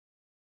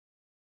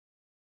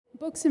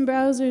Books and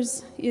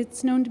Browsers,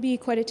 it's known to be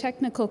quite a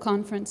technical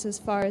conference as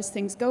far as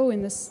things go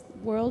in this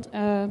world,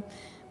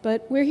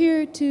 but we're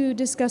here to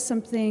discuss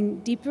something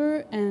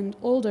deeper and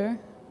older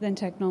than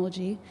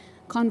technology,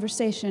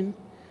 conversation.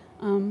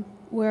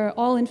 We're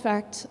all, in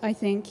fact, I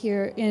think,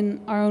 here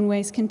in our own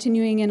ways,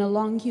 continuing in a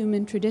long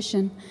human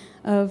tradition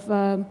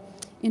of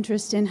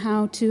interest in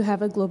how to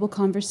have a global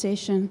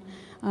conversation.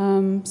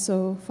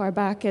 So far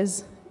back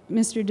as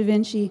Mr. Da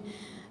Vinci,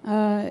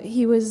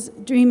 he was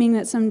dreaming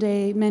that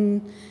someday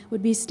men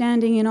would be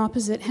standing in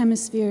opposite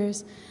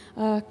hemispheres,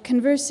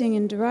 conversing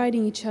and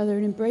deriding each other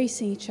and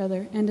embracing each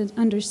other and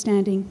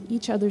understanding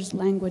each other's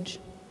language.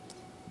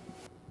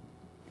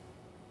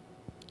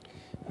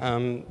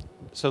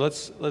 So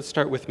let's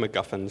start with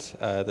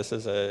MacGuffins. This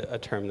is a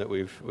term that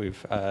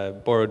we've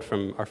borrowed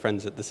from our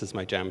friends at This Is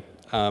My Jam.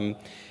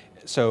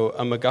 So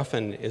a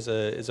MacGuffin is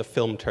a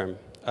film term.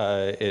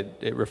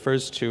 It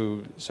refers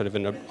to sort of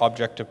an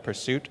object of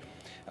pursuit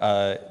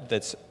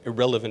that's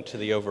irrelevant to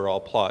the overall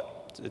plot.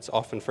 It's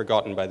often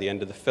forgotten by the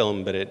end of the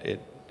film, but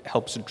it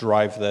helps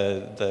drive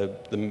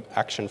the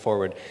action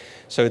forward.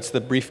 So it's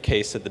the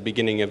briefcase at the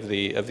beginning of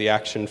the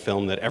action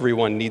film that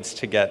everyone needs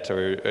to get,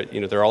 or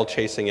they're all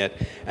chasing it,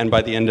 and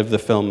by the end of the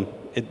film,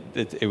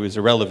 it was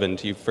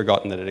irrelevant. You've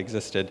forgotten that it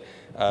existed.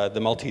 The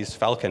Maltese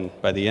Falcon,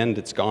 by the end,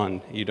 it's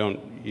gone. You don't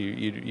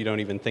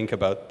even think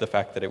about the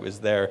fact that it was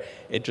there.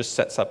 It just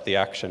sets up the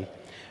action.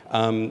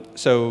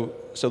 So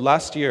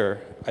last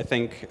year, I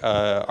think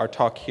our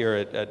talk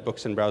here at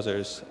Books and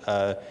Browsers,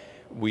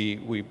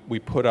 we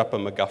put up a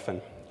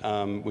MacGuffin.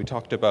 We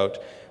talked about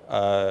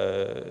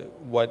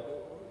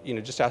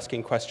just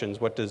asking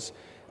questions. What does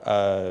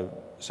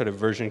sort of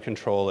version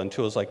control and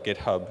tools like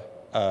GitHub,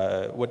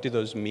 what do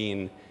those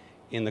mean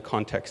in the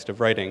context of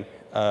writing?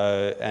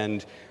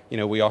 And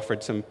we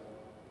offered some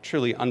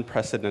truly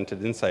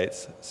unprecedented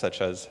insights,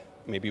 such as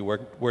maybe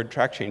word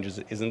track changes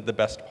isn't the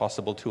best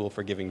possible tool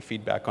for giving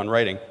feedback on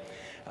writing,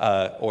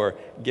 or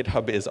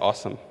GitHub is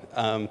awesome.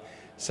 But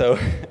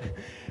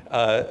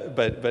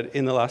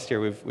in the last year,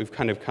 we've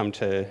kind of come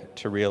to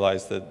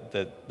realize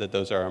that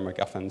those are our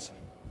MacGuffins.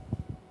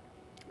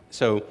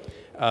 So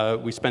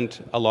we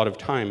spent a lot of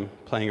time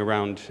playing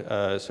around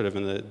sort of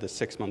in the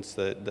 6 months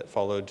that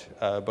followed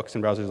Books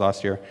and Browsers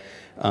last year.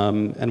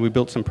 And we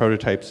built some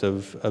prototypes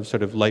of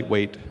sort of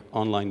lightweight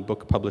online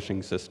book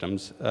publishing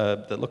systems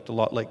that looked a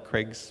lot like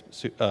Craig's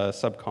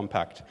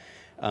Subcompact.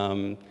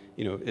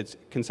 It's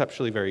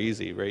conceptually very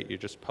easy, right? You're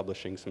just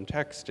publishing some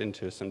text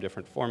into some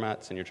different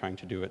formats, and you're trying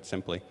to do it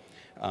simply.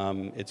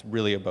 It's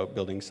really about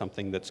building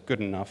something that's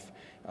good enough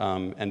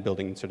and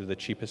building sort of the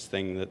cheapest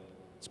thing that's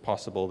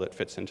possible that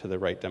fits into the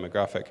right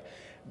demographic.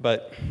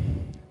 But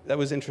that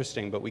was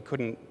interesting, but we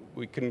couldn't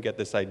get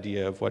this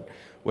idea of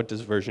what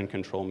does version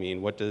control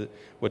mean? What do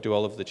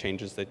all of the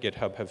changes that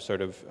GitHub have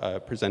sort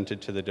of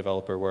presented to the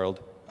developer world,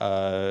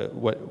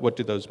 what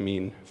do those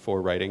mean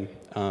for writing?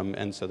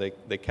 And so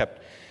they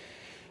kept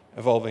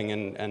evolving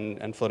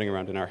and floating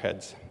around in our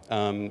heads.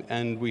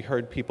 And we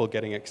heard people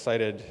getting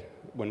excited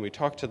when we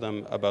talked to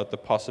them about the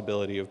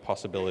possibility of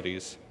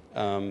possibilities.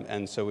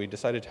 And so we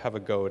decided to have a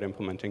go at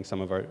implementing some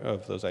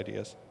of those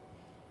ideas.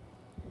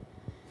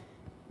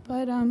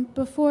 But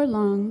before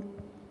long,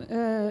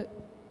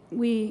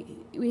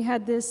 we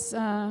had this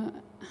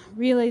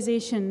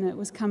realization that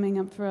was coming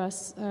up for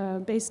us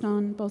based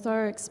on both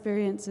our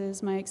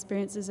experiences, my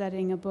experiences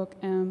editing a book,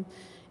 and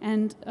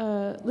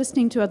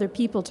listening to other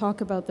people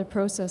talk about their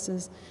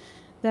processes,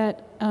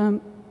 that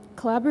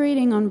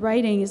collaborating on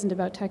writing isn't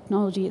about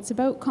technology, it's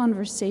about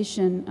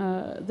conversation,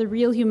 the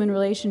real human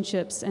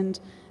relationships and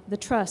the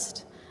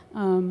trust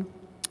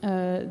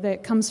that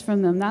comes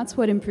from them. That's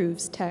what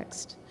improves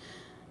text.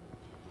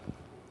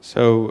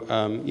 So,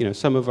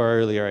 some of our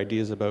earlier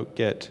ideas about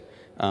Git,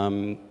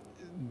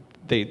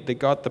 they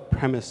got the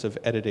premise of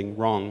editing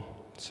wrong.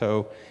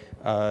 So,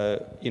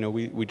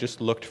 we just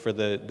looked for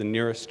the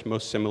nearest,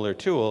 most similar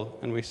tool,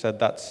 and we said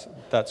that's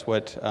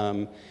what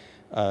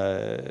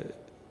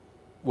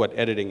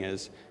editing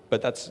is.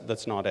 But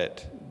that's not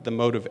it. The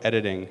mode of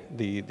editing,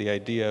 the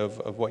idea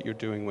of what you're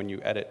doing when you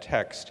edit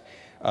text,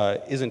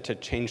 isn't to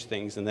change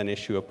things and then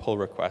issue a pull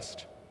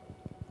request.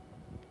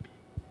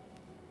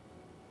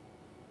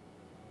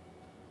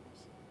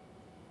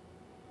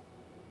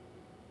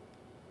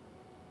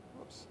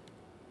 Oops,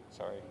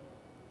 sorry.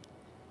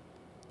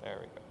 There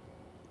we go.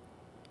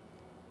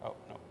 Oh,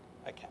 no,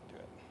 I can't do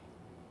it.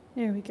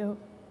 There we go.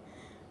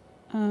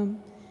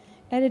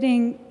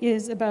 Editing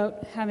is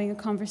about having a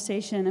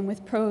conversation, and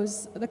with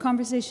prose, the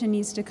conversation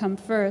needs to come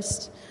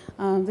first,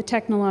 the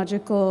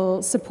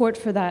technological support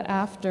for that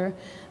after,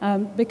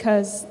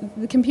 because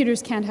the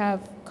computers can't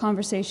have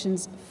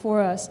conversations for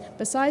us,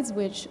 besides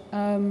which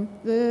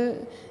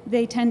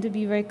they tend to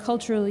be very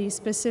culturally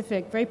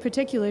specific, very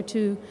particular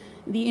to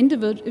the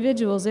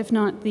individuals, if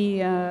not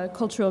the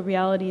cultural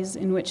realities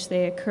in which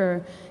they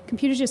occur.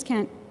 Computers just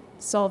can't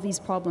solve these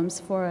problems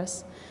for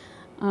us.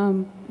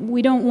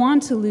 We don't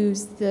want to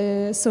lose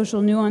the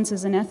social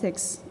nuances and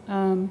ethics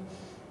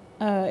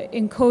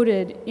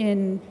encoded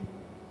in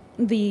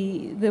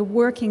the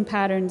working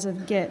patterns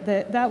of Git.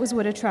 That was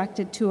what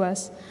attracted to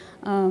us.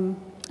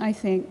 I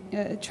think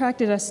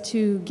attracted us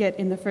to Git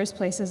in the first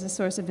place as a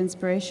source of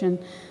inspiration,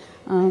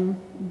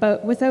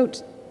 but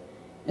without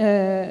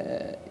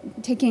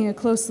taking a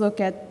close look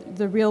at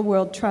the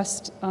real-world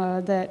trust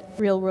that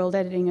real-world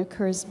editing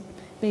occurs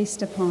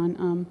based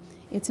upon,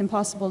 it's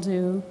impossible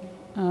to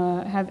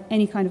have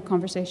any kind of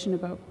conversation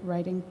about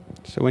writing.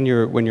 So when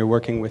you're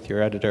working with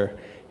your editor,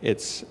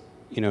 it's,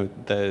 you know,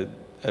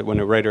 when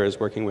a writer is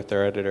working with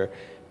their editor,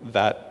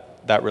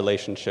 that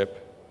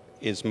relationship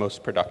is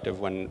most productive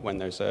when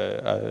there's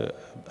a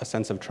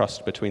sense of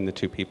trust between the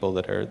two people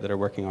that are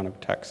working on a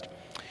text.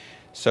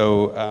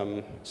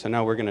 So so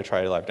now we're going to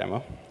try a live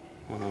demo.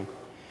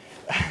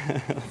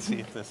 Let's see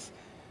if this.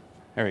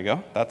 There we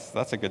go.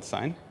 That's a good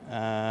sign.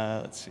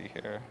 Let's see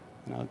here,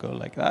 and I'll go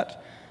like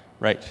that.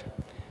 Right.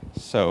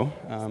 So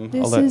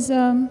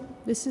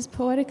this is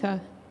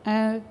Poetica.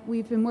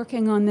 We've been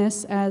working on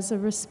this as a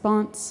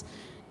response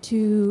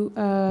to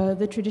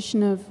the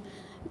tradition of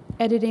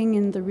editing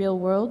in the real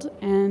world,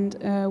 and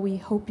we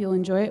hope you'll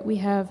enjoy it. We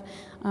have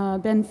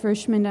Ben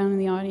Fershman down in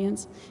the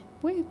audience.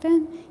 Wait,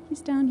 Ben, he's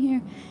down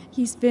here.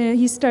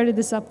 He started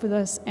this up with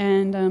us,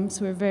 and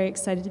so we're very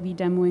excited to be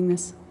demoing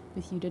this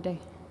with you today.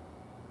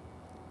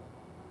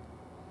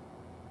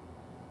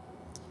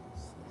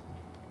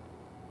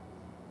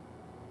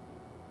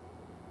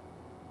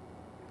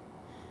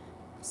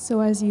 So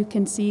as you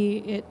can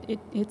see,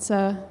 it's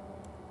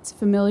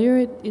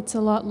familiar. It's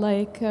a lot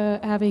like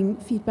having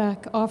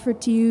feedback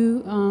offered to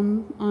you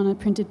on a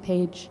printed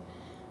page.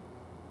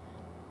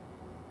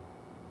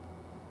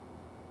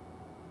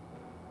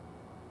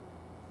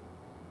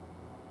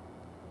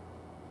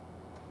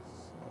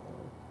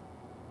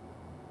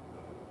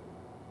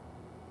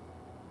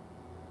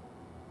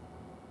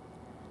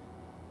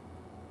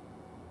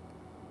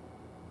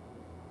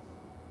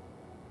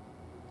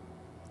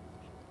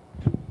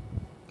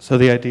 So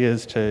the idea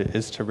is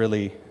to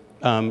really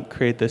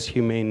create this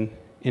humane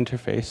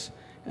interface,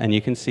 and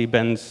you can see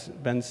Ben's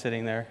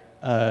sitting there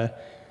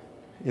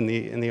in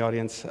the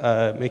audience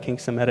making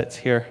some edits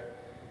here,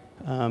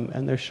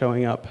 and they're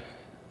showing up,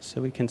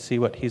 so we can see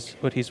what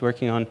he's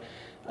working on,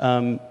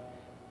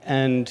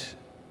 and.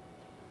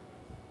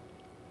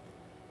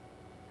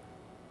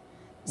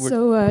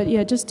 So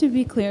yeah, just to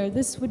be clear,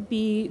 this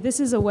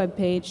is a web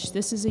page.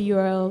 This is a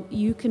URL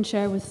you can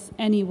share with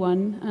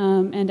anyone,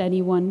 and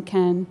anyone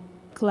can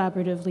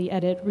collaboratively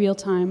edit real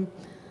time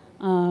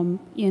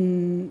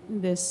in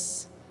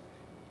this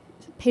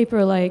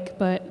paper-like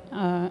but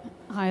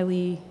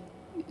highly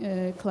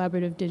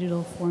collaborative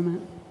digital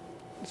format.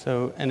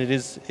 So, and it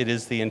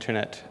is the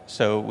internet.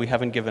 So we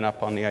haven't given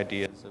up on the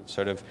ideas of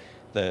sort of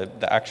the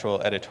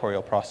actual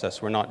editorial process.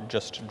 We're not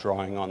just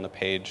drawing on the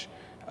page.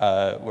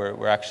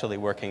 We're actually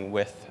working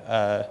with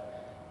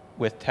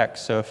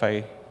text. So if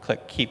I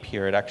click keep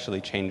here, it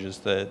actually changes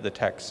the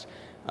text,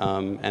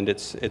 and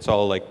it's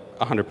all like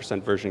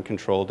 100% version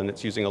controlled, and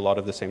it's using a lot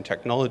of the same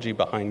technology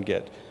behind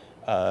Git,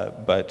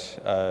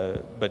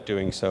 but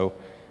doing so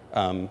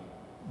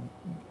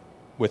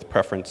with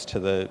preference to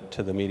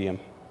the medium.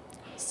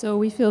 So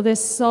we feel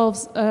this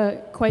solves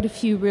quite a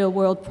few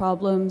real-world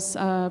problems,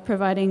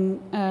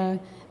 providing a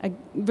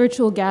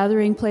virtual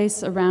gathering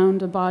place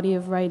around a body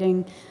of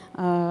writing,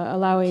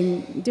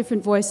 allowing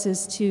different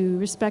voices to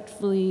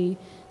respectfully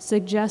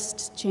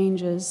suggest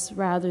changes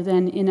rather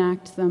than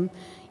enact them.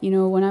 You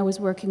know, when I was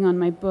working on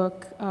my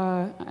book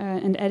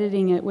and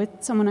editing it with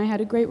someone I had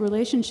a great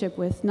relationship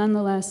with,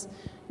 nonetheless,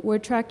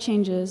 word track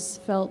changes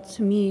felt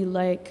to me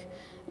like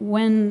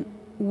when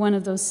one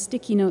of those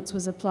sticky notes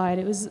was applied.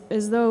 It was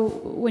as though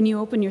when you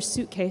open your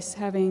suitcase,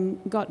 having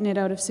gotten it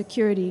out of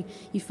security,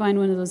 you find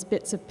one of those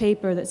bits of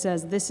paper that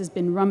says, this has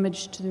been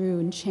rummaged through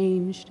and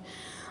changed.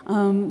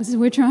 So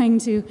we're trying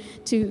to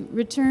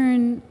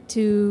return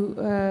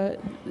to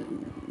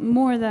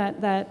more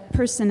that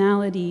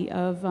personality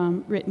of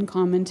written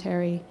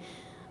commentary.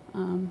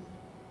 So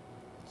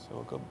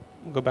we'll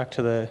go back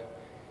to the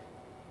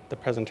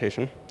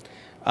presentation.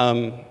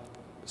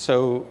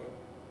 So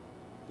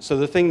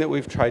the thing that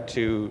we've tried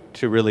to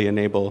really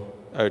enable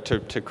or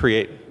to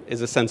create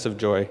is a sense of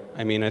joy.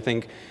 I mean, I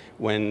think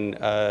when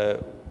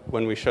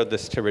we showed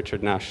this to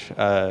Richard Nash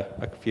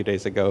a few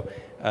days ago,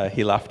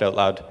 he laughed out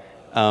loud.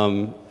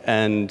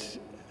 And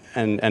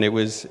it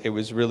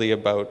was really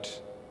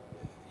about,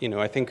 you know,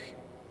 I think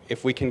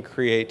if we can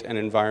create an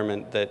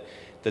environment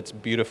that's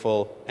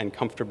beautiful and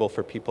comfortable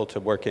for people to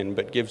work in,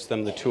 but gives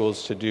them the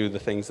tools to do the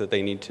things that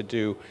they need to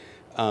do,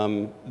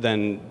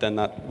 then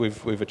that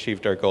we've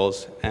achieved our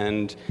goals.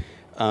 And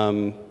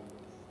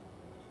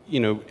you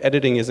know,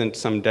 editing isn't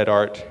some dead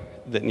art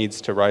that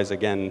needs to rise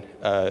again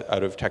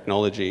out of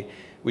technology.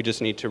 We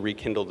just need to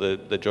rekindle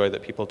the joy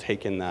that people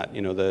take in that,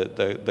 you know,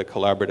 the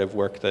collaborative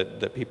work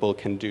that people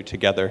can do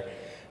together.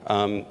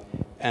 You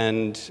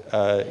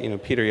know,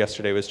 Peter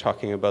yesterday was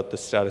talking about the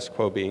status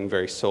quo being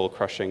very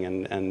soul-crushing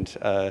and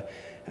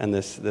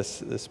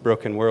this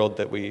broken world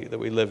that we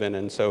live in.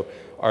 And so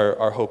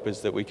our hope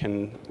is that we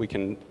can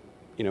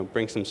you know,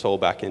 bring some soul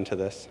back into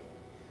this.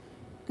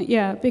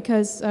 Yeah,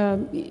 because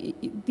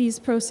these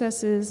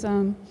processes,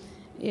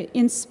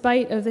 in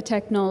spite of the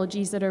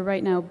technologies that are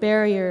right now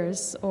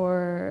barriers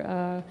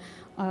or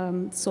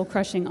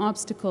soul-crushing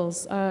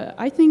obstacles,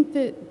 I think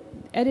that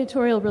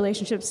editorial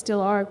relationships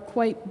still are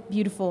quite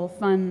beautiful,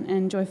 fun,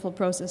 and joyful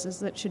processes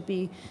that should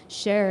be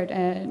shared,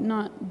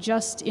 not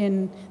just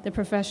in the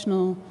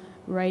professional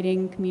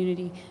writing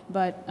community,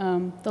 but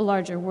the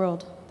larger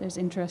world. There's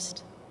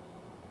interest.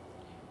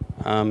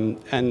 And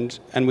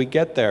we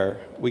get there.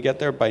 We get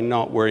there by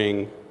not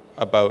worrying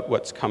about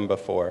what's come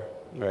before,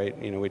 right?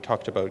 You know, we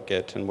talked about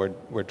Git and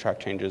word track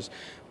changes,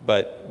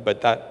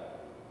 but that,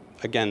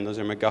 again, those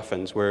are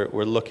MacGuffins.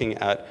 We're looking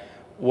at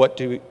what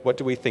do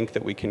we think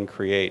that we can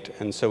create,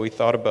 and so we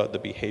thought about the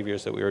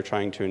behaviors that we were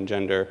trying to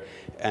engender,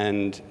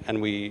 and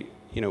we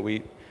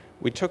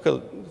took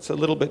it's a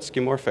little bit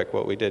skeuomorphic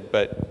what we did,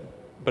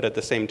 but at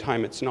the same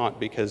time it's not,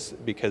 because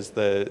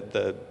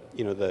the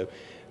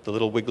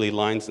little wiggly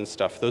lines and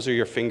stuff, those are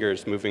your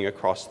fingers moving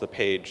across the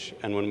page,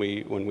 and when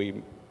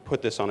we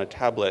put this on a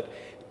tablet,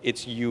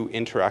 it's you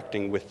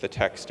interacting with the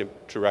text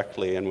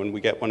directly. And when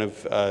we get one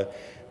of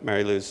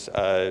Mary Lou's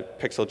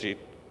Pixel G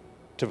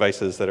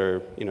devices that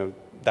are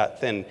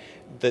that thin,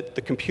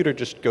 the computer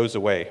just goes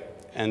away.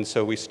 And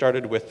so we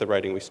started with the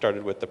writing, we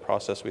started with the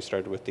process, we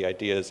started with the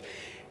ideas,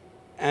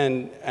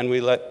 and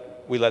we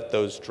let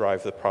those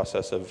drive the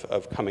process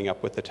of coming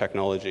up with the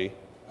technology.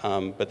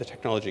 But the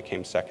technology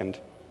came second.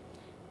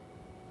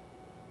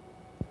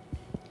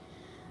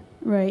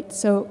 Right,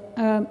 so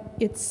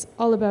it's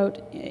all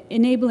about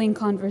enabling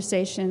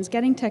conversations,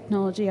 getting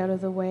technology out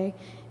of the way,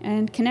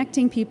 and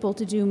connecting people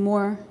to do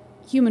more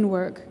human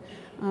work,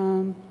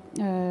 not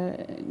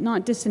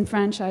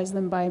disenfranchise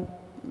them by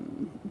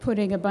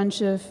putting a bunch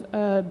of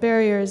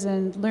barriers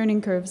and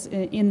learning curves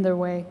in their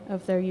way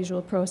of their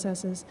usual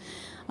processes.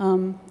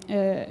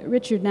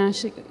 Richard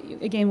Nash,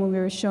 again, when we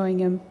were showing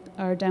him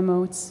our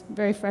demo, it's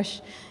very fresh.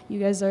 You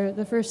guys are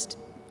the first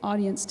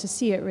audience to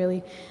see it,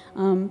 really.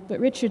 But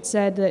Richard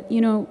said that,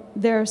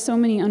 there are so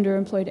many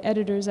underemployed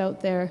editors out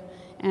there,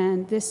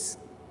 and this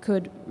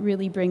could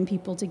really bring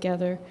people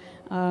together.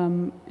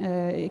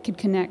 It could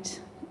connect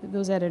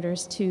those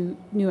editors to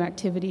new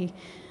activity.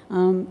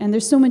 And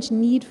there's so much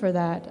need for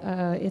that.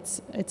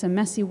 It's a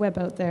messy web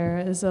out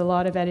there. There's a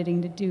lot of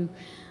editing to do.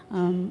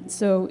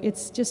 So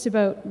it's just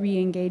about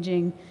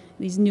re-engaging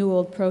these new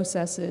old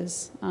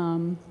processes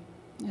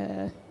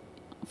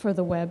for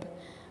the web.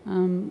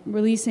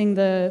 Releasing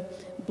the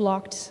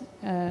blocked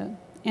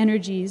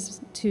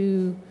energies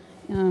to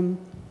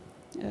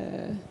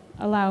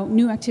allow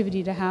new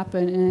activity to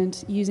happen,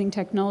 and using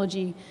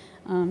technology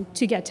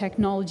to get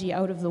technology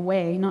out of the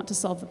way, not to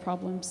solve the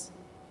problems.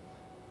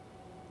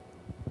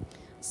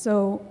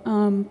 So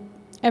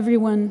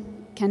everyone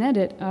can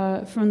edit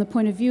from the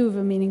point of view of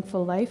a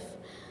meaningful life.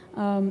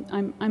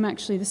 I'm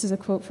actually, this is a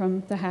quote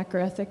from The Hacker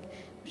Ethic,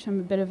 which I'm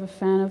a bit of a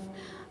fan of.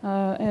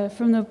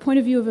 From the point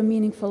of view of a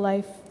meaningful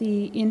life,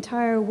 the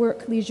entire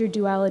work-leisure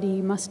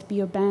duality must be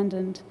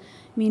abandoned,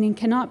 meaning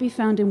cannot be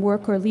found in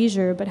work or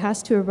leisure, but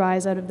has to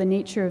arise out of the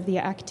nature of the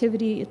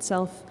activity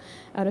itself,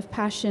 out of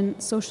passion,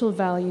 social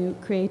value,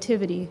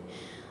 creativity.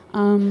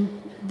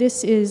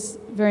 This is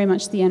very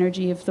much the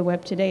energy of the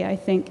web today, I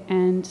think,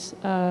 and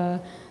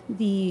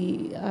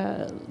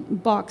the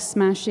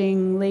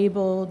box-smashing,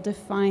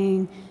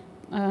 label-defying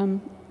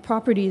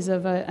properties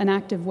of an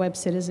active web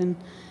citizen.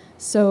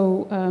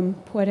 So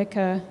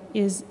Poetica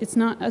it's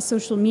not a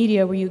social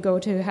media where you go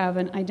to have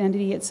an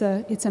identity. It's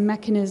a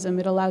mechanism.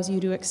 It allows you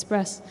to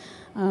express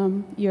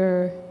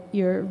your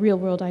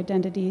real-world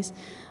identities.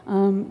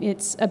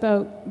 It's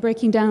about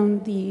breaking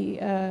down the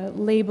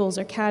labels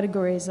or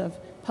categories of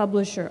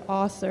publisher,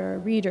 author,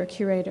 reader,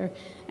 curator,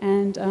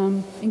 and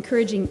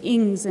encouraging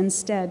ings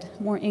instead.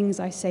 More ings,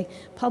 I say.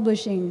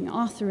 Publishing,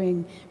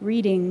 authoring,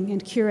 reading,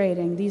 and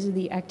curating. These are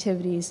the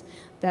activities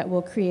that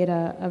will create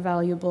a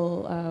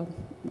valuable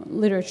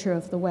literature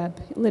of the web,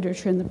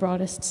 literature in the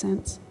broadest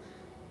sense.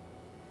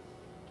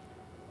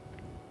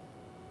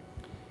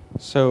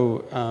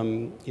 So,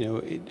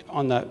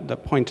 on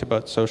that point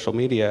about social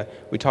media,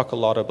 we talk a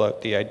lot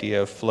about the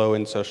idea of flow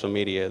in social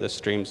media, the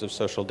streams of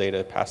social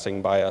data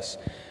passing by us.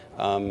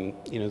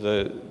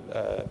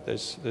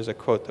 There's a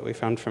quote that we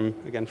found from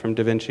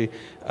Da Vinci.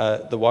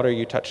 The water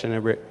you touch in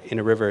a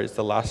river is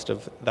the last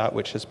of that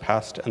which has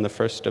passed and the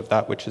first of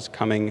that which is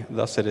coming.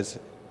 Thus it is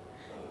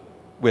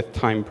with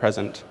time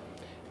present.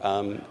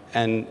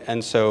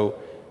 And so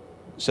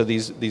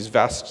these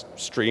vast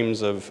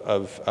streams of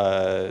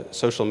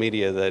social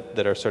media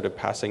that are sort of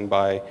passing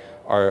by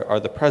are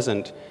the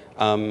present.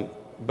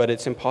 But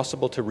it's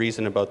impossible to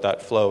reason about that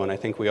flow, and I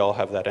think we all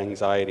have that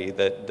anxiety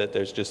that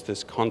there's just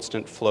this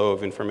constant flow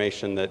of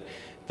information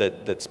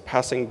that's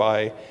passing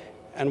by,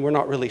 and we're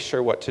not really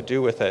sure what to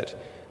do with it.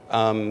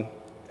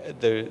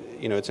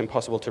 It's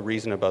impossible to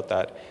reason about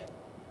that.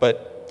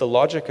 But the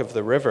logic of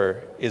the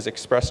river is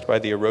expressed by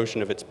the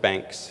erosion of its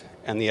banks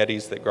and the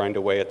eddies that grind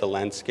away at the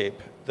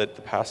landscape that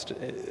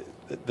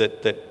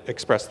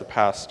express the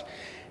past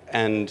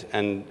and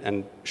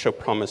show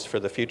promise for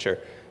the future.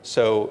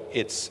 So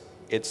it's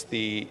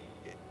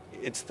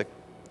it's the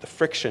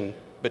friction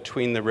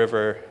between the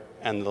river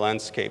and the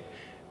landscape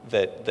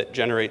that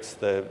generates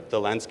the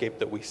landscape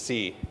that we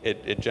see.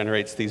 It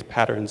generates these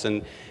patterns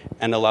and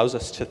allows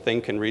us to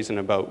think and reason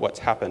about what's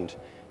happened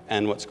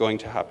and what's going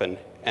to happen.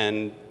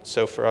 And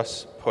so for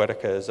us,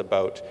 Poetica is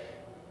about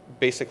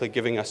basically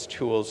giving us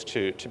tools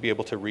to be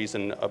able to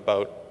reason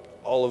about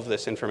all of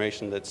this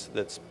information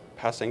that's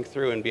passing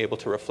through and be able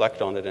to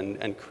reflect on it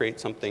and create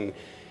something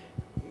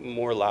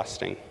more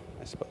lasting,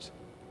 I suppose.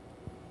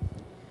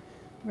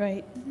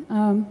 Right.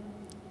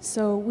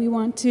 So we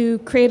want to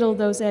cradle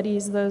those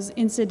eddies, those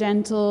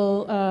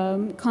incidental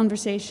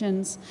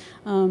conversations.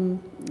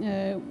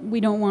 We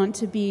don't want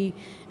to be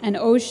an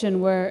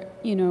ocean where,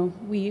 you know,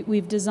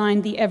 we've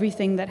designed the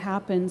everything that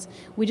happens.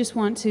 We just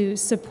want to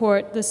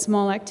support the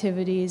small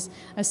activities,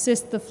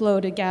 assist the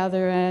flow to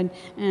gather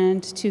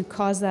and to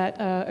cause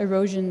that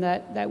erosion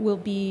that will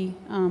be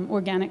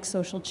organic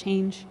social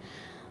change.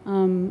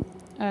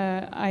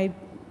 I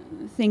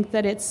think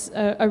that it's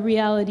a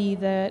reality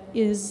that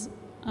is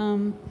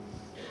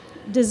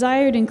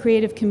desired in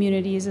creative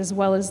communities as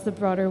well as the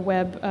broader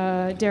web.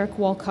 Derek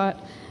Walcott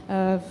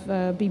of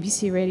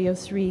BBC Radio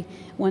 3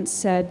 once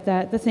said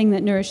that the thing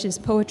that nourishes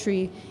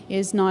poetry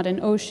is not an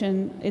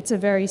ocean, it's a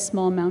very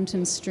small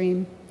mountain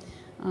stream.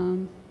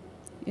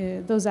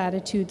 Those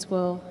attitudes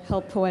will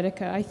help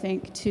Poetica, I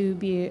think, to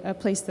be a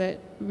place that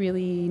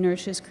really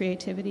nourishes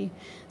creativity.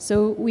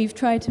 So we've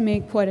tried to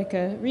make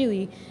Poetica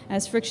really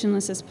as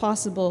frictionless as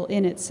possible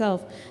in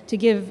itself to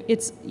give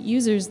its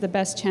users the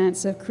best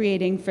chance of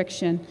creating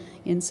friction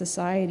in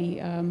society,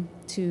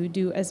 to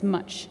do as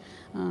much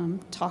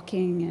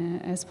talking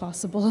as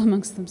possible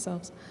amongst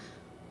themselves.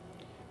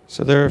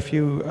 So there are a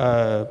few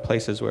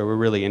places where we're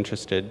really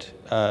interested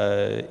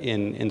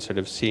in sort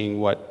of seeing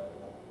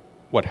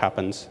what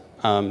happens.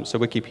 So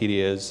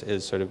Wikipedia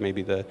is sort of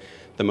maybe the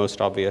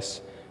most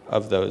obvious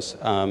of those.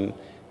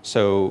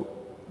 So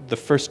the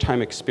first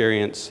time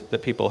experience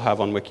that people have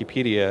on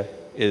Wikipedia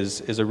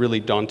is a really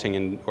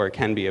daunting or it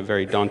can be a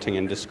very daunting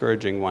and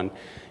discouraging one.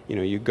 You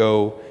know, you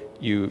go,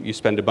 you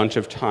spend a bunch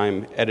of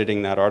time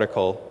editing that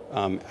article,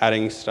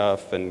 adding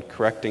stuff and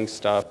correcting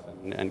stuff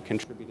and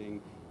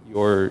contributing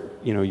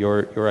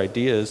your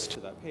ideas to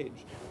that page.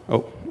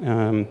 Oh,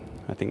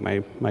 I think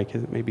my mic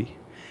is maybe.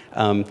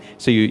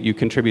 So you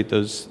contribute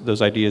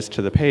those ideas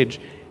to the page,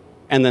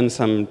 and then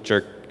some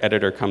jerk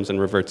editor comes and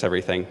reverts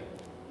everything,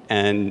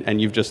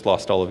 and you've just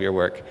lost all of your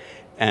work.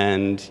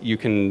 And you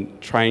can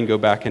try and go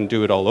back and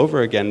do it all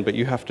over again, but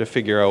you have to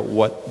figure out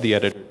what the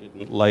editor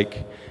didn't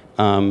like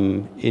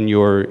in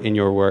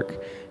your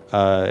work,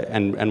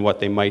 and what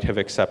they might have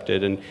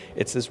accepted. And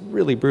it's this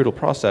really brutal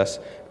process.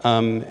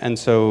 And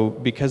so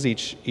because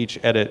each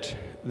edit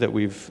that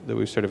we've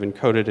sort of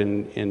encoded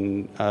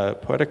in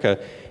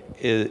Poetica,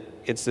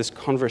 it's this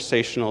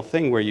conversational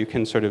thing where you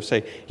can sort of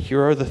say,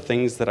 here are the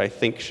things that I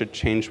think should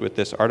change with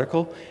this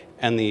article,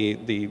 and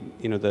the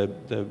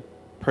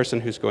person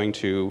who's going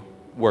to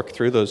work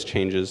through those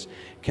changes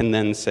can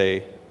then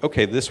say,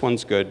 okay, this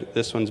one's good,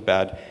 this one's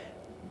bad,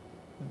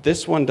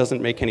 this one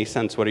doesn't make any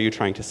sense, what are you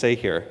trying to say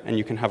here? And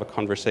you can have a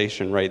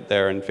conversation right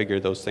there and figure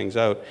those things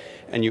out,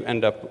 and you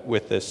end up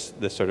with this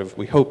sort of,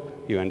 we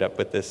hope you end up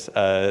with this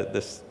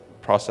this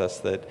process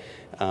that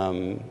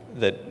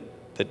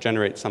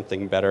generates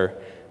something better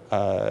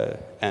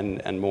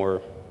and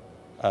more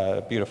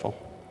beautiful.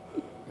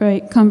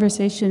 Right,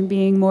 conversation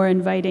being more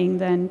inviting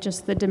than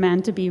just the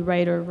demand to be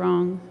right or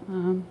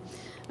wrong.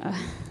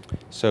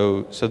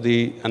 So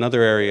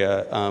another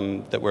area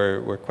that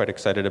we're quite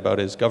excited about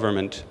is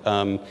government.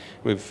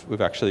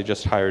 We've actually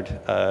just hired,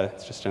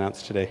 it's just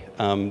announced today,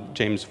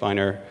 James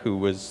Viner,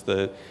 who is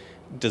the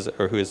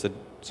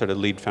sort of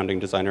lead founding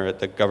designer at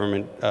the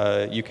government,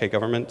 UK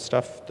government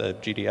stuff, the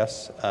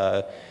GDS.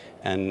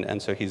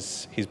 And so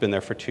he's been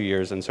there for 2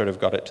 years and sort of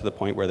got it to the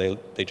point where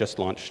they just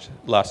launched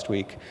last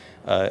week,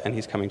 and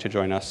he's coming to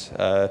join us.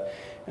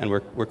 And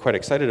we're quite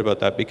excited about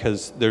that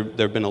because there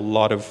have been a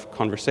lot of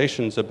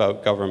conversations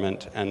about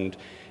government and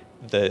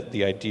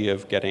the idea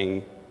of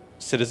getting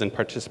citizen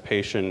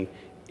participation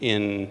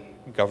in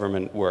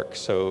government work.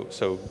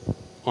 So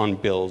on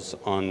bills,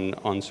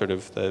 on sort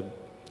of the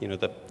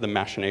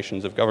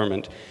machinations of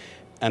government.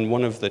 And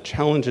one of the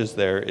challenges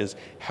there is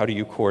how do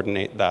you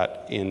coordinate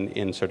that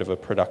in sort of a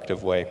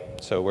productive way?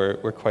 So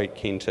we're quite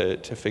keen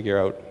to figure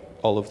out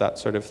all of that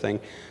sort of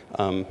thing.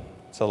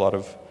 It's a lot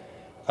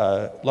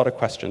of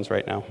questions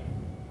right now.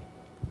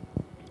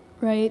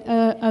 Right.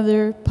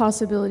 Other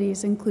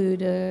possibilities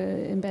include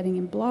embedding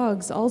in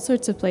blogs, all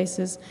sorts of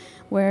places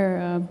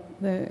where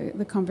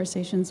the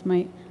conversations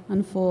might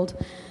unfold.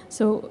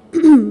 So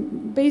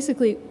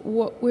basically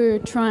what we're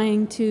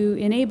trying to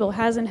enable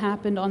hasn't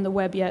happened on the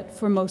web yet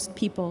for most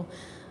people,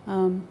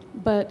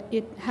 but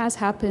it has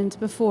happened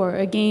before.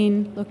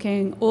 Again,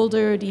 looking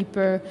older,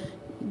 deeper,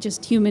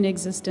 just human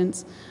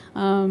existence.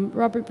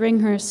 Robert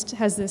Bringhurst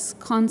has this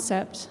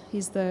concept.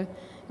 He's the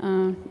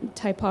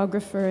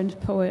typographer and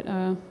poet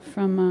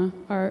from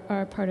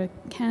our part of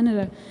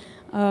Canada.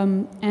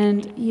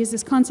 And he has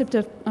this concept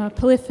of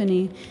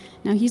polyphony.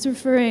 Now he's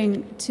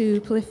referring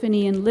to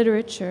polyphony in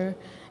literature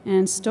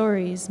and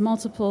stories,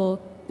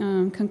 multiple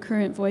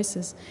concurrent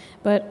voices.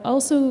 But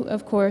also,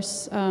 of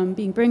course,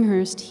 being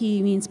Bringhurst,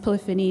 he means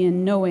polyphony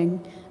and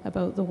knowing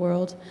about the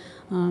world.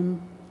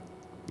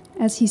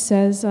 As he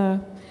says, if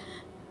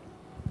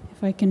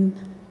I can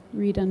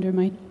read under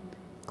my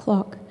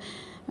clock,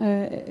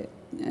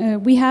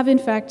 we have, in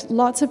fact,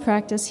 lots of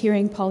practice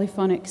hearing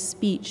polyphonic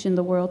speech in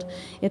the world.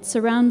 It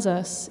surrounds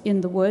us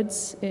in the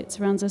woods, it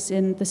surrounds us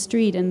in the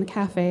street, in the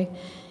cafe.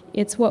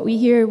 It's what we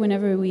hear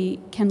whenever we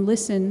can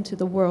listen to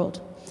the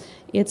world.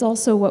 It's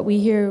also what we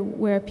hear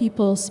where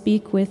people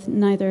speak with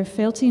neither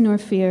fealty nor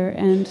fear,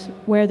 and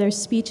where their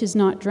speech is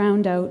not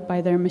drowned out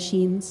by their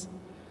machines.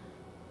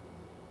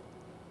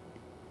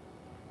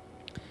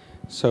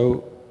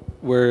 So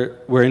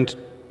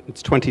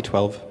it's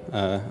 2012.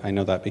 I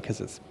know that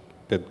because it's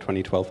Bib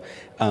 2012.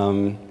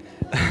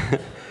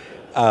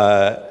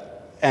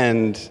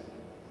 And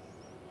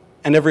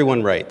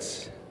everyone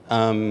writes.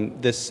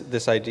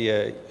 This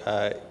idea,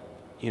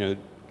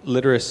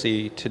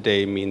 literacy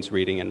today means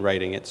reading and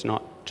writing. It's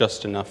not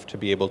just enough to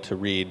be able to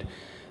read,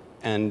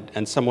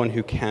 and someone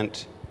who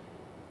can't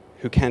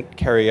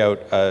carry out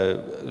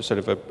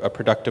a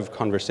productive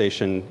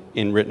conversation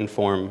in written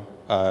form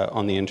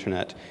on the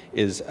internet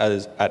is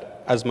at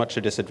as much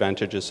a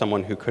disadvantage as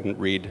someone who couldn't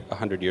read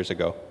 100 years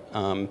ago,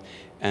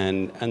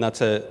 and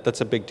that's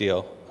a big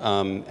deal.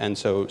 And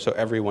so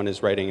everyone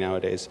is writing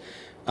nowadays,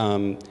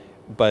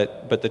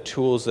 but the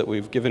tools that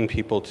we've given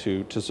people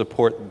to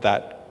support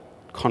that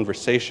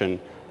conversation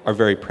are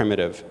very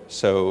primitive.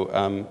 So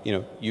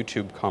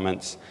YouTube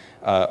comments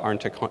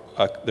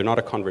they're not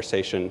a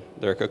conversation;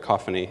 they're a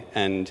cacophony,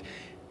 and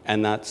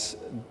that's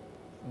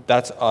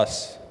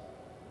us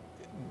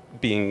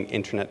being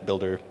internet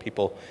builder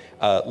people,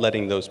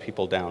 letting those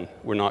people down.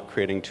 We're not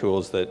creating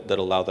tools that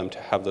allow them to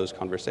have those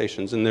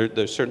conversations, and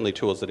there's certainly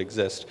tools that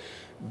exist,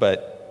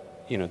 but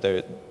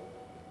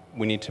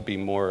we need to be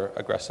more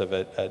aggressive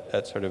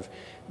at sort of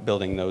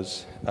building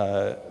those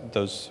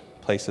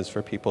places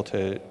for people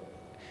to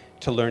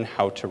learn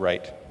how to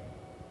write.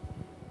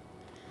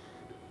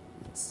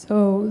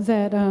 So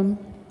that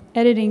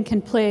editing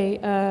can play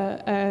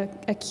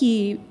a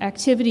key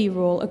activity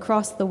role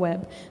across the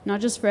web, not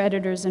just for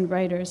editors and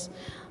writers.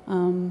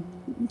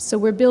 So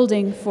we're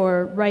building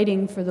for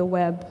writing for the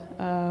web,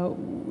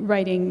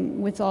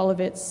 writing with all of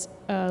its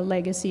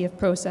legacy of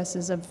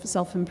processes of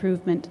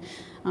self-improvement,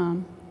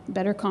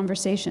 better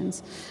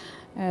conversations.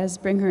 As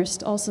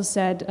Bringhurst also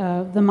said,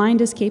 the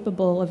mind is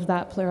capable of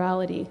that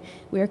plurality.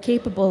 We are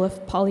capable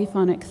of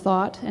polyphonic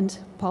thought and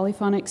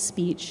polyphonic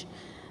speech,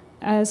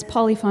 as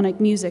polyphonic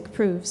music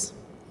proves.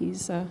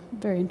 He's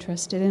very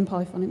interested in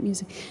polyphonic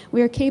music.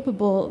 We are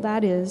capable,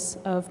 that is,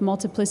 of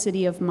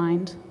multiplicity of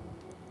mind.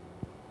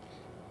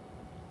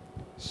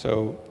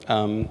 So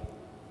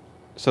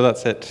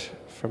that's it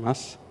from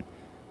us.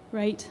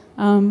 Right.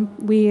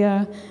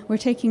 We're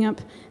taking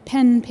up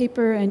pen,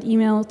 paper, and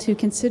email to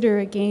consider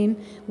again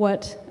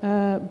what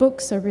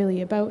books are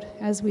really about,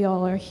 as we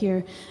all are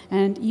here.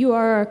 And you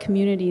are our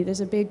community.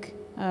 There's a big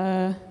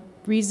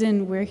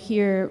reason we're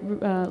here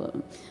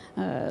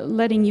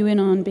letting you in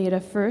on beta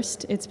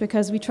first. It's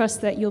because we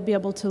trust that you'll be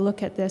able to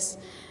look at this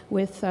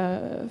with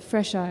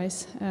fresh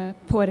eyes,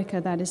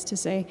 Poetica, that is to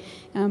say,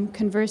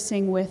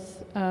 conversing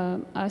with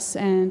us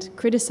and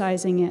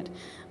criticizing it.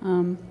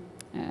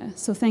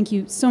 So thank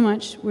you so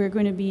much. We're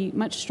going to be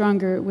much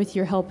stronger with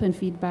your help and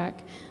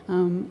feedback.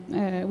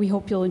 We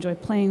hope you'll enjoy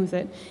playing with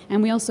it.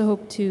 And we also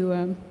hope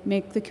to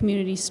make the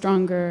community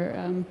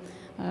stronger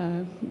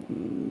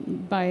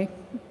by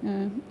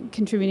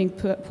contributing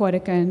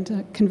Poetica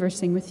and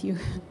conversing with you.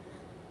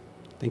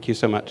 Thank you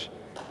so much.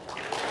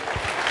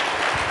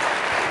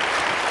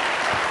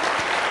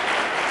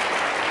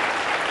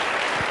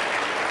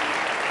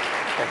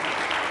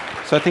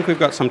 So I think we've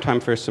got some time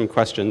for some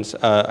questions.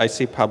 I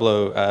see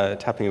Pablo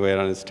tapping away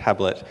on his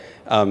tablet.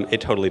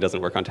 It totally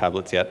doesn't work on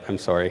tablets yet. I'm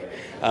sorry.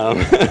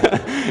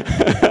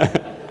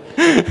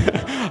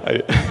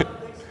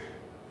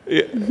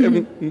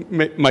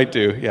 It might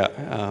do, yeah.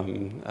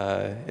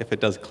 If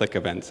it does click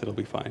events, it'll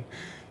be fine.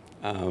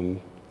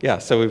 Yeah,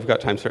 so we've got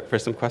time for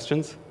some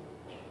questions.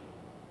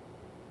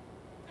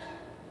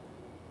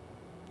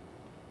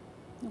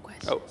 No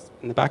questions. Oh,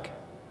 in the back.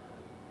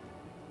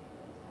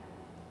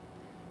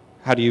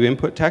 How do you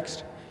input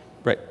text?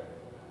 Right.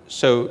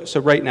 So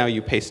right now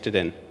you paste it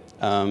in.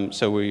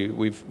 So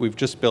we've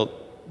just built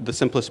the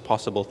simplest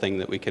possible thing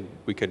that we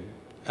could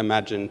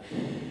imagine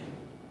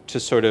to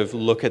sort of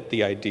look at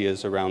the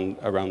ideas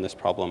around this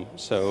problem.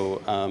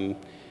 So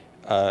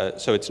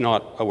so it's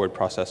not a word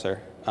processor,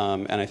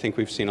 and I think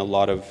we've seen a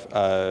lot of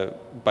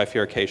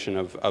bifurcation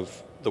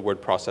of the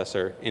word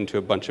processor into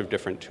a bunch of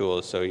different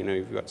tools. So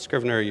you've got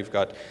Scrivener, you've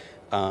got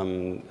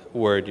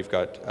Word, you've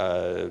got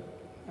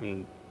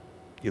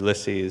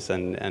Ulysses,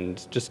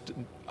 and just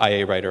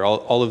IA Writer,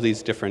 all of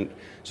these different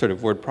sort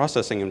of word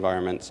processing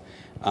environments.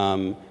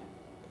 But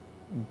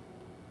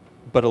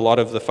a lot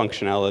of the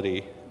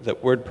functionality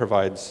that Word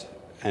provides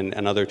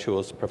and other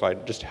tools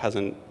provide just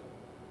hasn't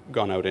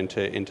gone out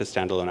into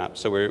standalone apps.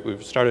 So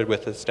we've started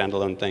with a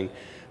standalone thing,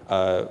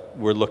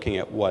 we're looking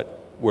at what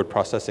word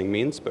processing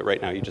means, but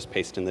right now you just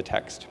paste in the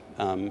text,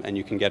 and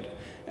you can get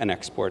an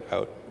export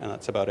out, and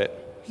that's about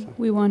it. So.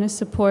 We want to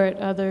support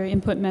other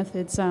input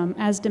methods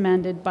as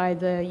demanded by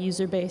the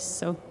user base,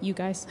 so you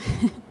guys.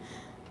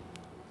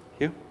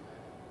 You?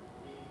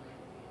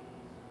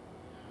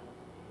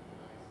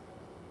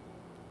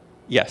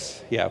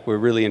 Yes, yeah, we're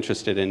really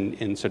interested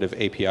in sort of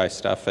API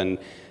stuff, and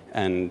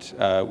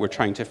we're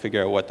trying to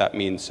figure out what that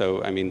means.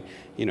 So, I mean,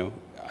 you know,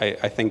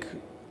 I think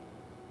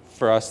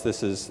for us,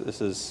 this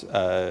is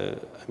I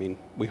mean,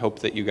 we hope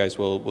that you guys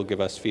will give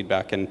us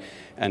feedback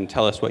and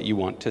tell us what you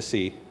want to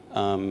see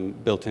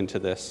built into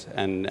this,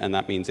 and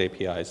that means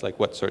APIs, like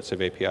what sorts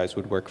of APIs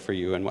would work for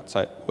you and what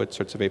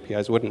sorts of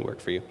APIs wouldn't work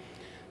for you,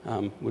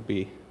 would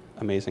be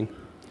amazing.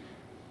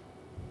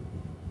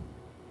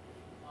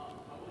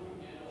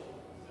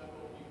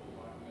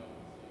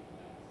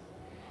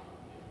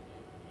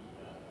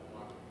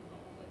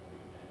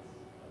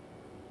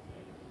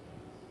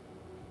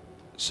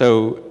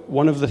 So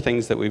one of the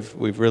things that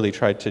we've really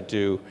tried to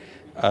do,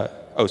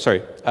 oh,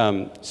 sorry.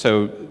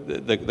 So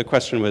the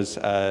question was,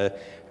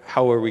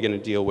 how are we going to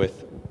deal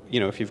with, you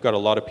know, if you've got a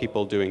lot of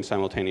people doing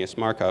simultaneous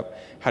markup,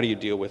 how do you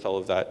deal with all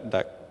of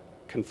that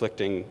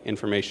conflicting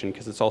information,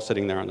 because it's all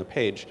sitting there on the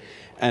page?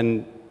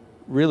 And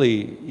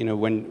really, you know,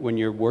 when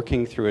you're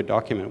working through a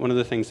document, one of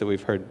the things that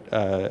we've heard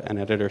an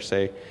editor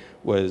say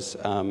was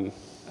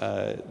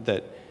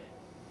that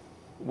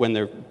when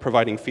they're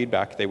providing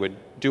feedback, they would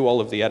do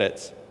all of the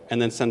edits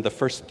and then send the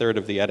first third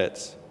of the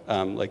edits,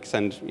 like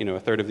send, you know, a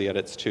third of the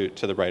edits to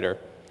the writer.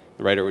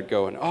 The writer would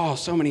go and, oh,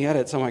 so many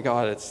edits, oh my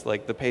God, it's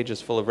like the page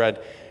is full of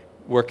red.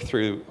 Work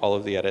through all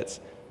of the edits,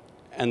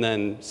 and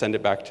then send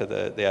it back to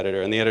the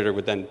editor. And the editor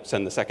would then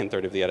send the second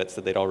third of the edits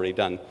that they'd already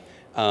done,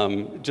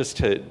 just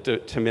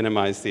to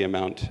minimize the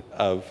amount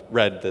of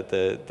red that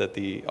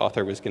the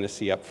author was going to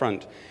see up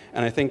front.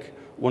 And I think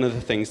one of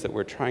the things that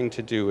we're trying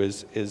to do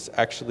is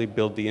actually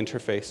build the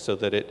interface so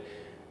that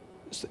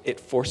it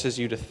forces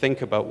you to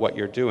think about what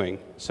you're doing.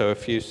 So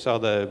if you saw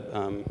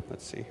the,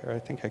 let's see here, I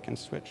think I can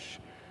switch.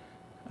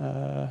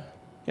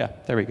 Yeah,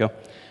 there we go.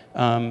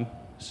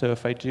 So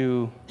if I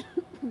do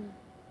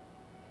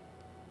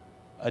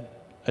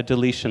a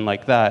deletion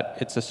like that,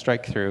 it's a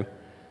strike through.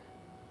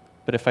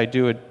 But if I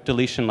do a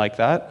deletion like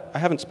that, I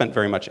haven't spent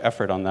very much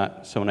effort on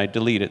that. So when I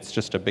delete, it's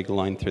just a big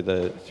line through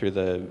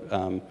the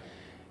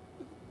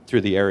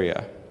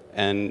area.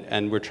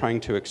 And we're trying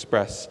to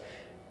express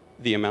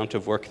the amount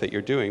of work that you're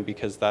doing,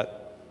 because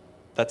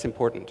that's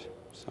important.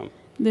 So.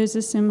 There's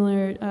a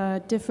similar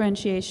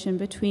differentiation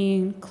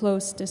between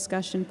close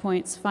discussion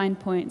points, fine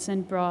points,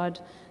 and broad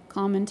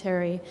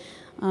commentary.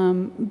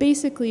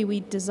 Basically, we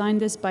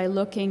designed this by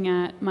looking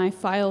at my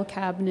file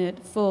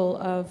cabinet full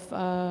of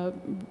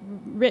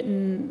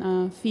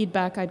written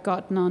feedback I'd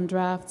gotten on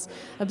drafts,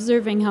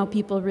 observing how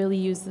people really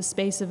use the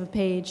space of a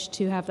page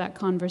to have that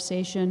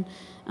conversation.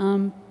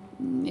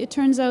 It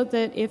turns out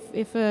that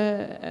if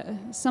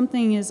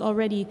something is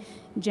already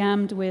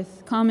jammed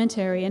with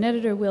commentary, an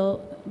editor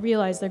will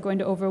realize they're going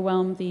to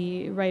overwhelm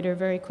the writer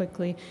very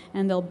quickly,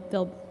 and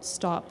they'll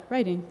stop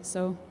writing.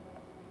 So.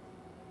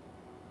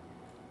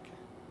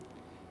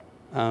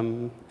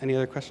 Any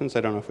other questions?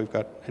 I don't know if we've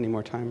got any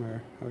more time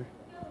or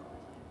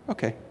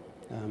okay.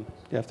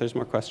 Yeah, if there's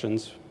more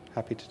questions,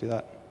 happy to do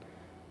that.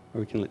 Or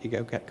we can let you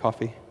go get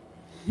coffee.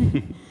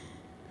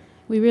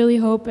 We really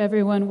hope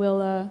everyone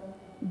will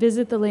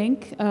visit the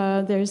link.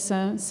 There's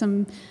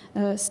some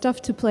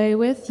stuff to play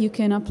with. You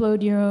can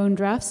upload your own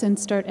drafts and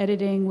start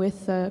editing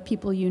with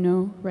people you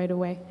know right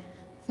away.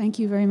 Thank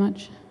you very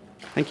much.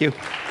 Thank you.